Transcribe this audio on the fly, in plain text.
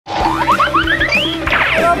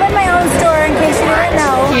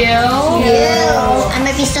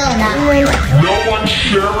fun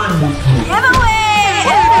sharing with you. Giveaway!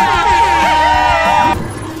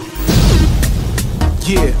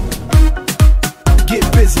 Yeah. Get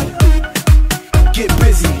busy. Get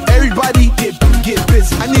busy. Everybody get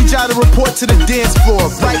busy. I need y'all to report to the dance floor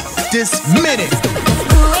right this minute.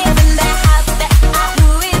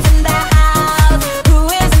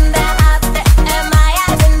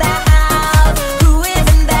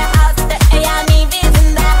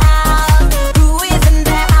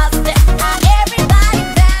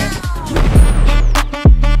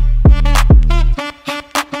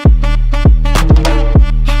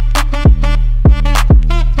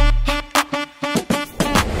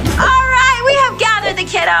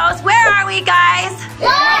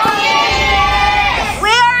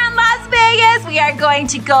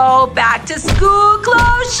 To go back to school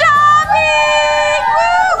clothes shopping!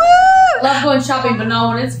 Woo-hoo! Love going shopping, but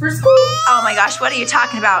not when it's for school. Oh my gosh, what are you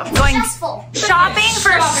talking about? Going shopping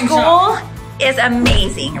for school is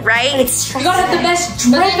amazing, right? You gotta have the best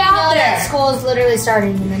drip out there. School is literally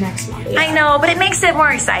starting in the next month. I know, but it makes it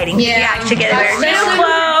more exciting. Yeah. You actually get to wear new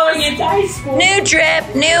clothes, new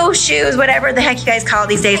drip, new shoes, whatever the heck you guys call it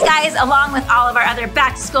these days. Guys, along with all of our other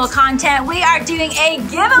back to school content, we are doing a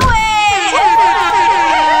giveaway.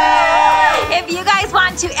 If you guys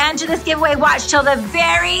want to enter this giveaway, watch till the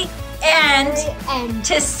very end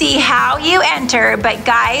to see how you enter. But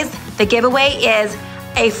guys, the giveaway is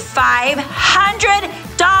a $500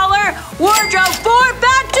 wardrobe for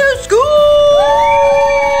back to school.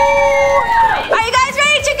 Are you guys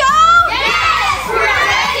ready to go? Yes, we're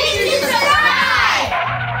ready to subscribe.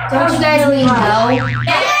 Don't you guys need help?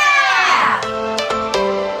 Yeah.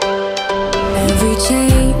 Every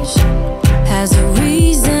change has a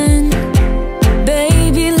reason.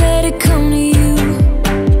 Baby, let it come to you.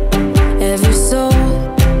 Every soul,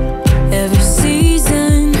 every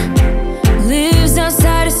season lives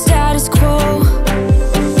outside of status quo.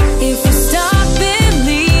 If we stop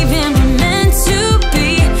believing we're meant to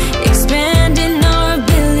be, expanding our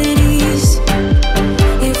abilities.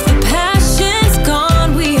 If the passion's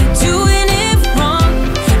gone, we are doing it wrong.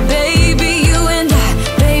 Baby, you and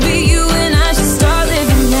I should start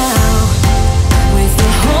living now. With the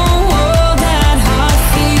whole world at our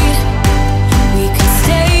feet, we could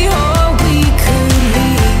stay or we could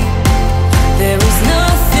leave. There is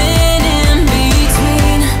nothing in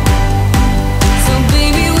between. So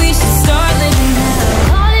baby, we should start living now.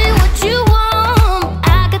 Call it what you want, I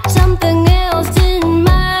got something else in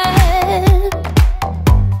mind.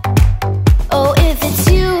 Oh, if it's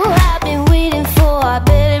you I've been waiting for, I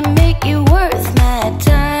better make you worth my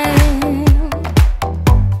time.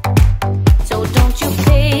 So don't you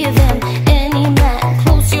pay them any mind.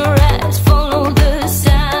 Close your eyes, follow the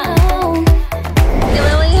sound.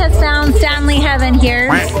 LiLee has found Stanley Heaven here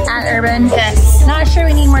at Urban. Yes. Not sure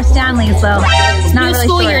we need more Stanleys though. Not New really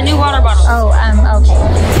school sure. year, new water bottle. Oh, okay.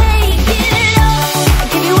 Take it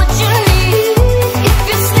off, give you what you need. If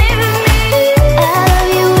you're saving me, I love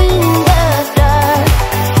you in the dark.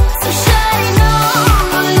 So shine on,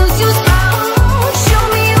 don't lose your spark. Show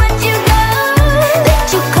me what you got. Let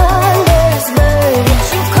your colors burn. Let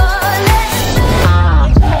your colors burn.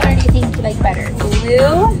 Which color do you think you like better?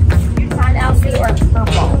 Blue, on Elsie, or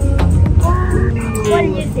purple? What do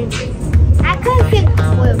you think? I could pick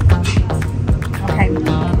blue. Okay.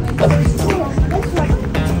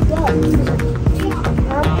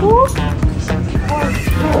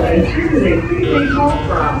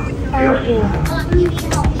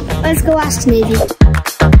 Let's go ask NayVee.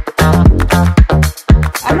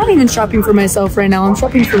 I'm not even shopping for myself right now. I'm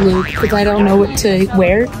shopping for Luke because I don't know what to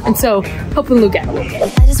wear, and so helping Luke out.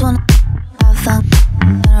 I just wanna have fun.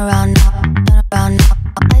 Turn around now, turn around now.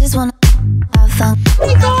 I just wanna have fun. Oh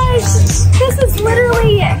my gosh, this is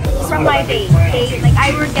literally from my date. Like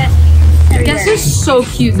I would get. Guess is so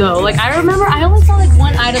cute though. Like I remember, I only saw like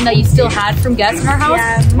one item that you still had from Guess in our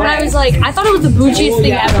house, but I was like, I thought it was the bougiest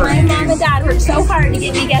thing ever. My mom and dad worked so hard to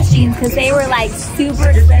get me Guess jeans because they were like super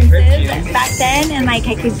expensive back then, and like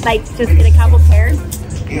I could like just get a couple pairs.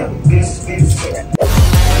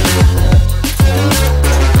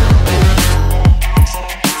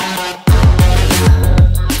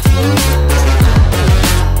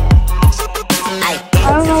 I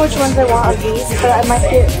don't know which ones I want of these, but I might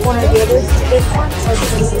get one of the others. This one or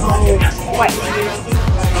this one with white.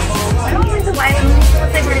 I don't want the white one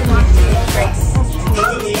because they very want to be great.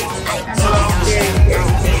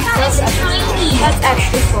 That's tiny. That's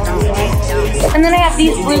extra small. And then I have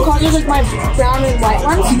these blue cards are like my brown and white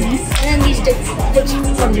ones, and then these stick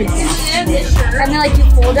from the and then like you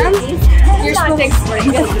fold them. You're supposed to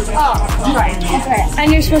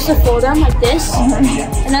and you're supposed to fold them like this,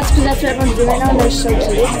 and that's because that's what everyone's doing right now. And they're so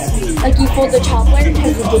cute. Like you fold the top one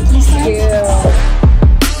because the dickies cute.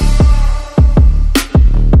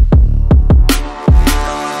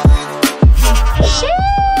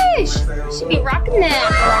 Should be rocking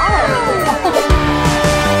that.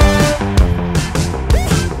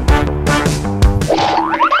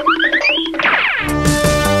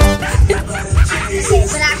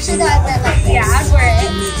 But actually, though, I bet like Yeah, I'd wear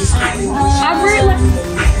it.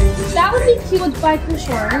 That would be cute with biker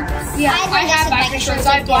shorts. Yeah, I have biker shorts.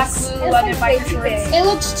 I have black, blue, leather biker shorts. It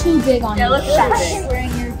looks too big on you. It looks too big.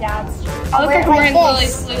 Wearing your dad's shirt. I look like wearing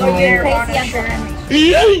LiLee's blue hair on her shirt.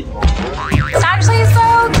 It's actually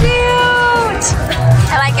so cute.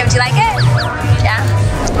 I like it. Do you like it? Yeah?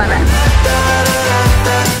 Love it.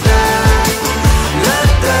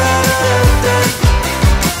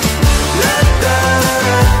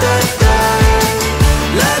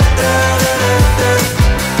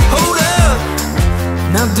 Hold up.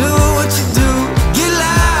 Now do what you do. Get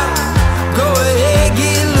loud. Go ahead,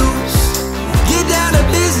 get loose. Get down to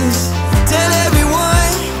business. Tell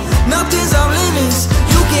everyone nothing's off limits.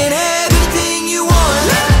 You can have anything you want.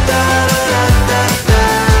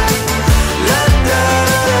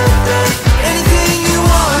 Anything you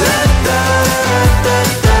want.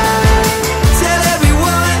 Tell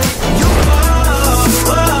everyone you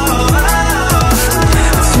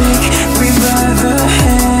take me by the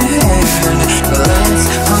hand. Let's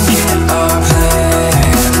forget our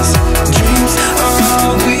plans. Dreams are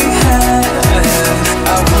all we have.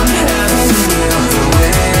 I won't have any other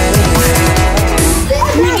way.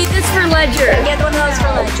 We need this for Ledger. Get one of those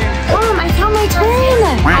for Ledger. Mom, I found my twin.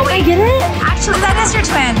 Oh, wait, get it? Actually, that is your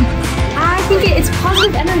twin. I think it's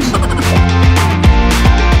positive energy.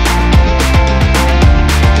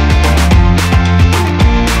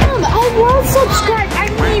 Mom, I will subscribe. I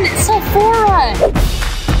mean, Sephora.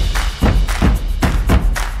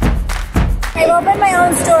 I opened my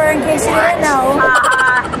own store in case you didn't know.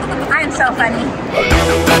 I'm so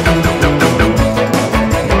funny.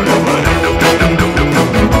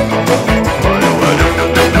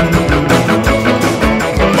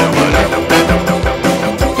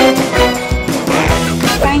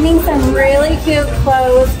 Finding some really cute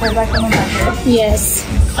clothes for Beckham and Becker. Yes.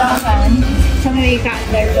 So fun. Tell me what you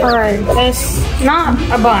got there. Alright, that's not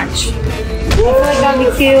a bunch. I feel like that'd be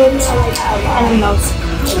cute. And those.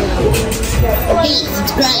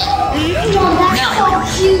 that's so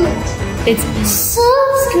cute. It's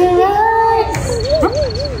Subscribe.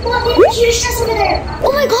 Where's your dress over there?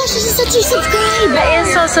 Oh my gosh, this is such a subscribe. That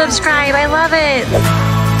is so subscribe. I love it.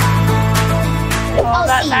 Oh,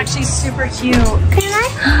 That's see. actually super cute. Can I?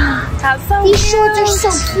 That's so These cute. shorts are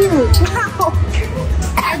so cute.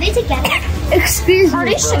 Are they together? Excuse me. Are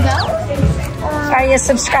they to go? Are you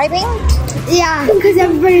subscribing? Yeah, because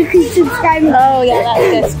everybody can subscribe. Oh yeah,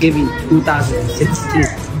 that's good. Giving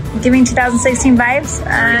 2016. Giving 2016 vibes?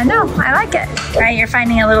 No, I like it. Right, you're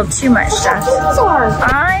finding a little too much stuff. Those are.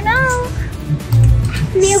 I know.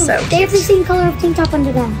 They have the same color of tank top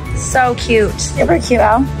under them. So cute. Super cute,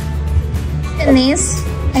 Al. And these?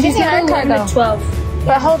 I think they are cargo. 12.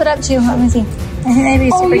 But hold it up too. Let me see. I think they'd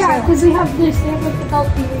be super cute. because they have this. They have like the belt.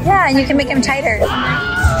 Yeah, and you can make them tighter.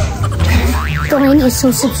 Dwayne is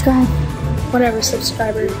so subscribed. Whatever,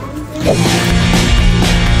 subscriber.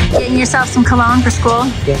 Getting yourself some cologne for school?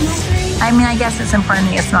 Yes. I mean, I guess it's important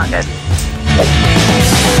that you smell good.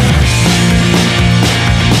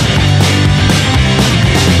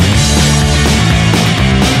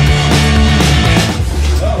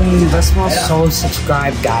 That smells so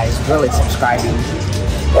subscribed, guys. Really subscribing.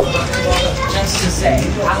 Just to say,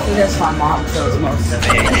 after this, my mom feels most of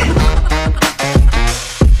it.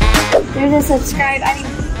 There's a subscribe. I mean,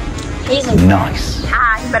 he's a Nice.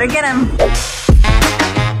 you better get him.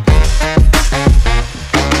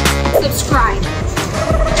 Subscribe.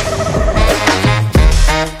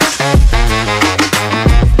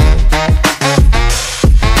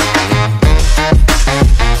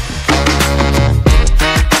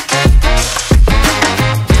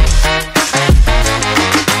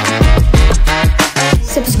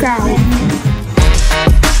 Subscribe.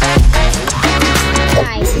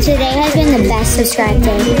 Guys, today has been the best subscribe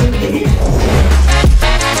day.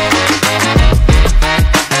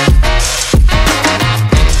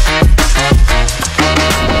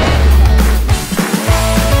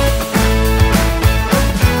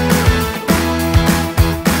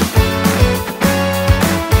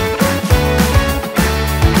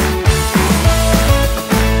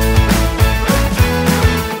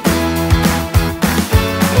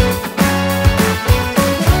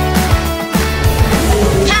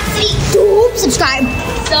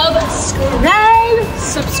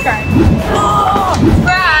 Subscribe.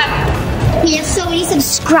 We have so many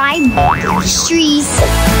subscribers.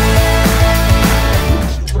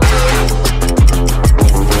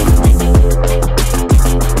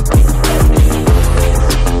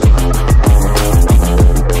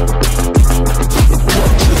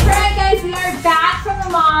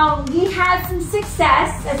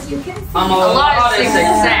 Success, as you can see. A lot of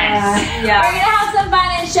success. Yeah. We're gonna have some fun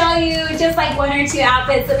and show you just like 1 or 2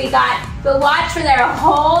 outfits that we got. But watch for their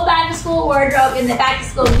whole back to school wardrobe in the back to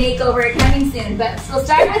school makeover coming soon. But we'll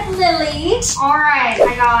start with LiLee. Alright,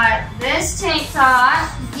 I got this tank top.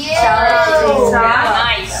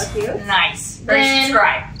 Nice. Nice. Very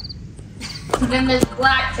subscribe. Then this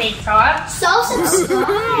black tank top. So subscribe.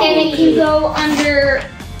 And it can go under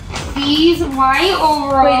these white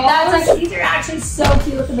overalls. Wait, that's like, these are actually so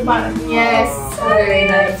cute. Look at the bottom. Yes. Very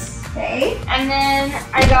nice. Okay. And then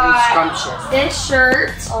I got this shirt.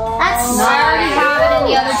 That's I already have it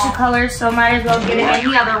in the other 2 colors, so I might as well get it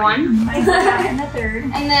in the other one. I got that in the 3rd.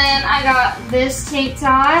 And then I got this tank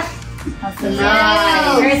top. Awesome.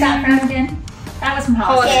 Where is that from again? That was from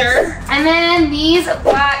Hollister. And then these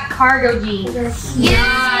black cargo jeans. Yay!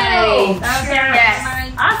 Okay. Yes.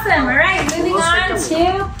 Awesome. All right, moving on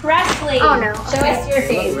to Presley. Oh, no. Show us your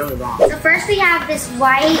face. Really wrong. So first we have this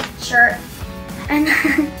white shirt, and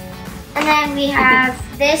then we have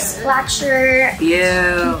this black shirt,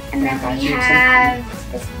 Yeah. and then we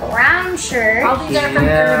have this brown shirt. All these are from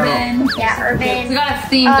Urban. Yeah, Urban. We got a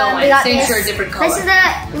theme we going. got Same this. shirt, different color. This is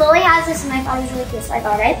Lily has this, and I thought it was really cute, so I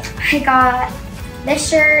got it. I got this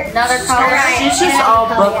shirt, Another color. She's just all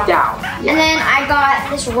booked out. and then I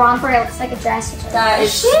got this romper. It looks like a dress. Which That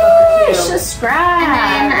is subscribe.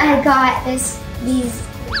 And then I got these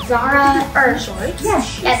Zara shorts.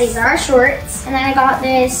 Yeah, these Zara shorts. And then I got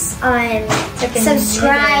this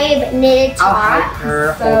subscribe knitted I'll top. help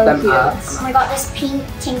her hold them up. And I got this pink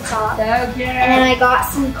tank top. So And cute. then I got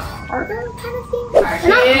some cargo kind of thing. They're not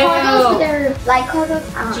cargos, but they're like cargo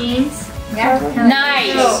jeans. Yeah.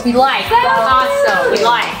 Nice. We like. Awesome. We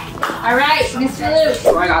like. All right, Mr. Luke.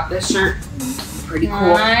 So I got this shirt. Pretty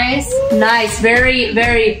cool. Nice. Very,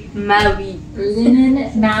 very Maui.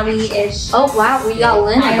 Linen Maui-ish. Oh wow, we got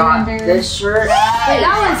linen. I got this shirt. Wait,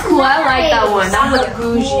 that one's cool. I like that one. That looks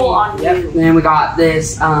bougie. Yep. And then we got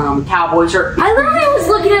this cowboy shirt. I literally was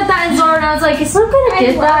looking at that in Zara and I was like, is someone gonna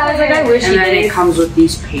get that? I was like, I wish And you then did. it comes with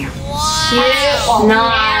these pants.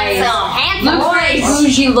 Nice. Looks very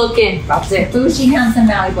bougie looking. That's it. Bougie, handsome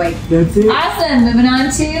Maui boy. That's it. Awesome. Moving on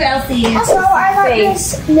to Elsie. Also, I got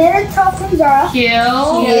this knitted top from Zara. Cute.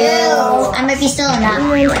 I might be still in that.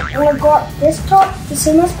 And I got this top, the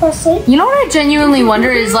same as Presley. You know what I genuinely wonder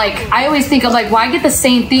is like, I always think of like, why get the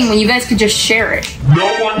same thing when you guys could just share it?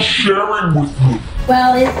 No one's sharing with me.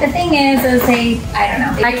 Well, the thing is they, I don't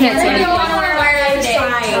know. I can't say anything.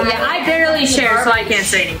 Yeah, I barely share, so I can't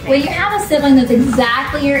say anything. When you have a sibling that's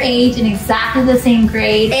exactly your age and exactly the same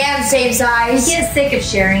grade And same size. you get sick of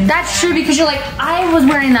sharing. That's true because you're like, I was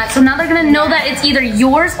wearing that, so now they're gonna know that it's either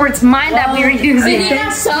yours or it's mine that we were using.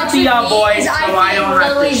 Such y'all boys, so I don't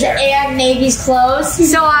have to Lily's share. and NayVee's clothes.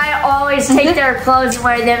 So I always take their clothes and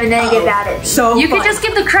wear them and then get mad at me. So You fun. could just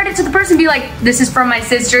give the credit to the person, be like, this is from my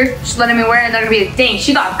sister, she's letting me wear it, and they're gonna be like, dang,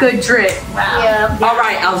 she got good drip. Wow. Yeah. All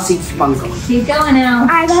right, Elsie, fun going. Keep going now.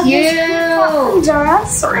 I got this top from Zara.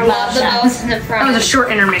 Sorry. Love the most in the That front. was a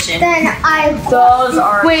short intermission. Then I Those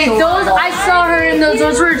are. Wait, those, I saw her in those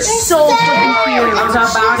were so fucking cute. I was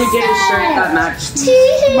about to get a shirt that matched.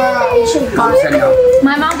 T-shirt. Mom said no.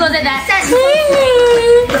 My mom goes at that.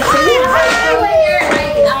 When you're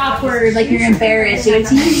like awkward, like you're embarrassed, you go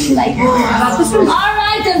to like your all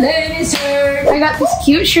right, the ladies shirt. I got this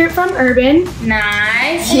cute shirt from Urban.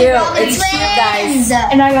 Nice. Cute. It's cute, guys.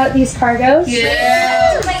 And I got these cargos.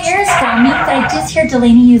 So my ears found me, but I just hear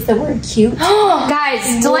Delaney use the word cute. Guys,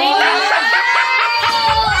 Delaney.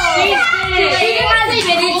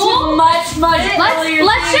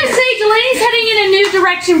 Let's just say Delaney's heading in a new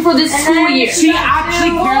direction for this school year. She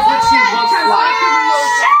actually cares what she looks like.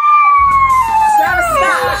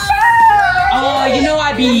 Oh, you know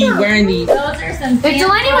I'd be wearing these. Those are some. If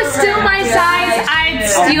Delaney was still my size, I'd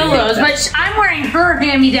steal those. But I'm wearing her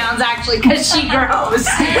hand-me-downs actually because she grows.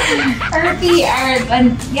 Her feet are,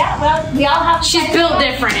 yeah. Well, we all have. She's built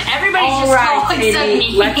different. Everybody's All just right, tall except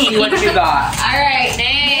Katie, me. let's see what you got. All right,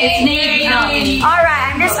 It's NayVee.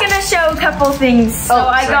 Alright, I'm just gonna show a couple things. So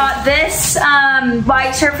I got this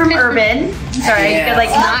white shirt from Urban. Sorry, like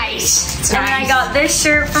nice. And then I got this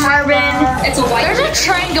shirt from Urban. It's a white. There's a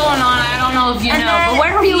trend going on. I don't know if you know, but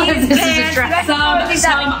where we live, this is a trend. Some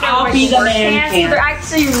I'll be the man pants. They're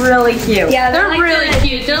actually really cute. Yeah, they're really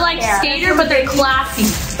cute. They're like skater, but they're classy.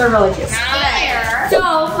 They're really cute. So,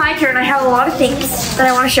 my turn. I have a lot of things that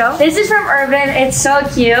I want to show. This is from Urban. It's so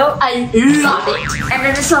cute. I love it. And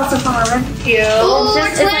then this is also from Urban. Cute. Ooh, we're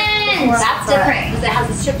twins. That's different because it has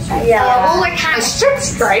a strip stripe. Yeah. Well, we're kind of strip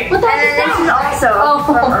stripe. And then this is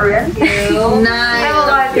also from Urban. Nice. I have a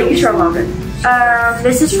lot of things from Urban.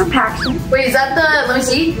 This is from Paxton. Wait, is that the? Let me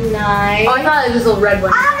see. Nice. Oh, I thought it was a red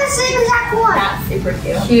one. I have the same exact one. That's super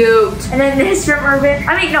cute. Cute. And then this from Urban.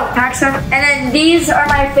 I mean, no, Paxton. And then these are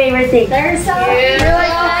my favorite things. They're so cute.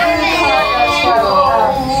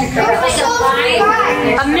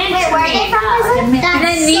 A mint. And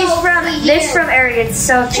then these from this from Eric. It's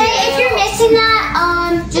so cute. Hey, if you're missing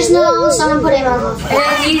that, just know someone put it on. And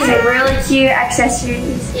then these are really cute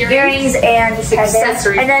accessories, earrings, and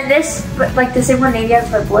accessories. And then this, like the same one NayVee has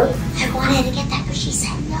for blue. I wanted to get that, but she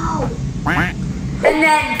said no. And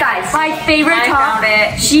then, guys, my favorite top. Found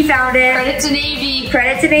it. She found it. Credit to NayVee.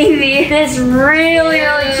 Credit to NayVee. This really,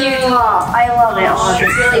 really cute top. I love it.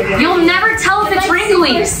 It's really good. You'll never tell if it's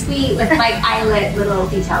wrinkly. Sweet with like eyelet little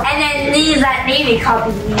details. And then these that NayVee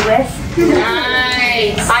copied me with.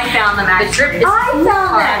 Nice. I found them actually. I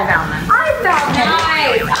found them. I found them.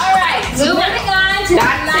 Nice. All right. Moving on to the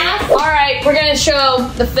last. All right, we're gonna show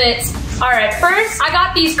the fits. All right, first I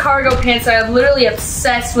got these cargo pants that I'm literally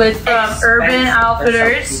obsessed with from Urban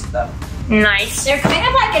Outfitters. Nice. They're kind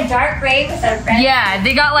of like a dark gray with a red. Yeah,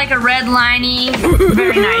 they got like a red lining.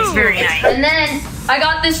 Very nice, very nice. And then I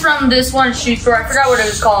got this from this one shoe store. I forgot what it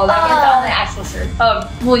was called. I found the actual shirt. Oh,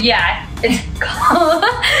 well, yeah.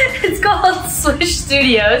 It's called Swish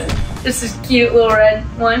Studios. This is cute little red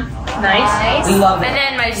one. Nice. We love it. And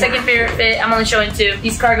then my second favorite fit, I'm only showing two.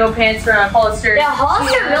 These cargo pants from Hollister. Yeah,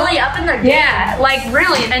 Hollister really up in their game. Yeah, like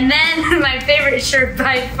really. And then my favorite shirt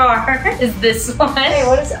by far is this one. Hey,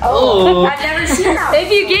 what is? Oh, I've never seen that. If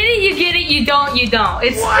you get it, you get it. You don't, you don't.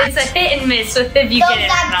 It's a hit and miss with if you Those get it.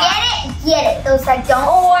 that get it. Those that don't.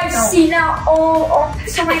 Oh, I've seen that. Oh,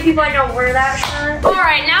 so many people I know wear that shirt. All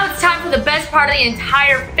right, now it's time for the best part of the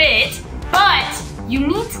entire fit, but you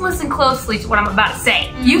need to listen closely to what I'm about to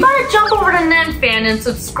say. You gotta jump over to NayVee and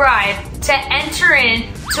subscribe to enter in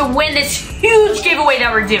to win this huge giveaway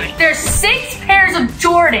that we're doing. There's 6 pairs of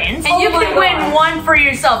Jordans, and you can win one for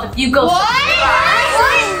yourself if you go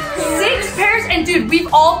subscribe. 6 pairs, and dude, we've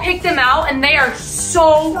all picked them out, and they are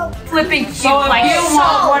so flipping cute. So if you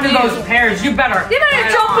want one of those pairs, you better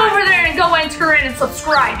jump over there and go enter in and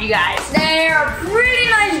subscribe, you guys. They are pretty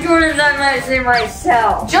nice Jordans, I might say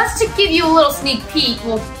myself. Just to give you a little sneak peek,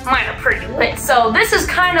 well, mine are pretty lit. So this is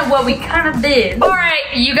kind of what we kind of did. All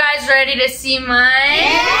right, you guys ready to see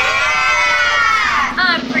mine? Yeah!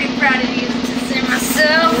 I'm pretty proud of you to see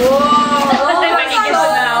myself. Whoa! If I can get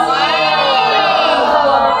them out.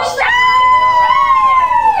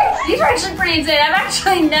 These are actually pretty insane. I've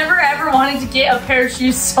actually never ever wanted to get a pair of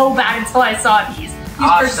shoes so bad until I saw these. These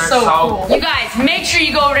are so cool. You guys, make sure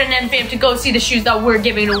you go over to NayVee to go see the shoes that we're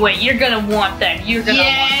giving away. You're gonna want them. You're gonna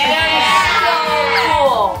want them. They're so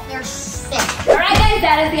cool. They're sick. All right, guys,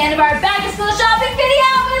 that is the end of our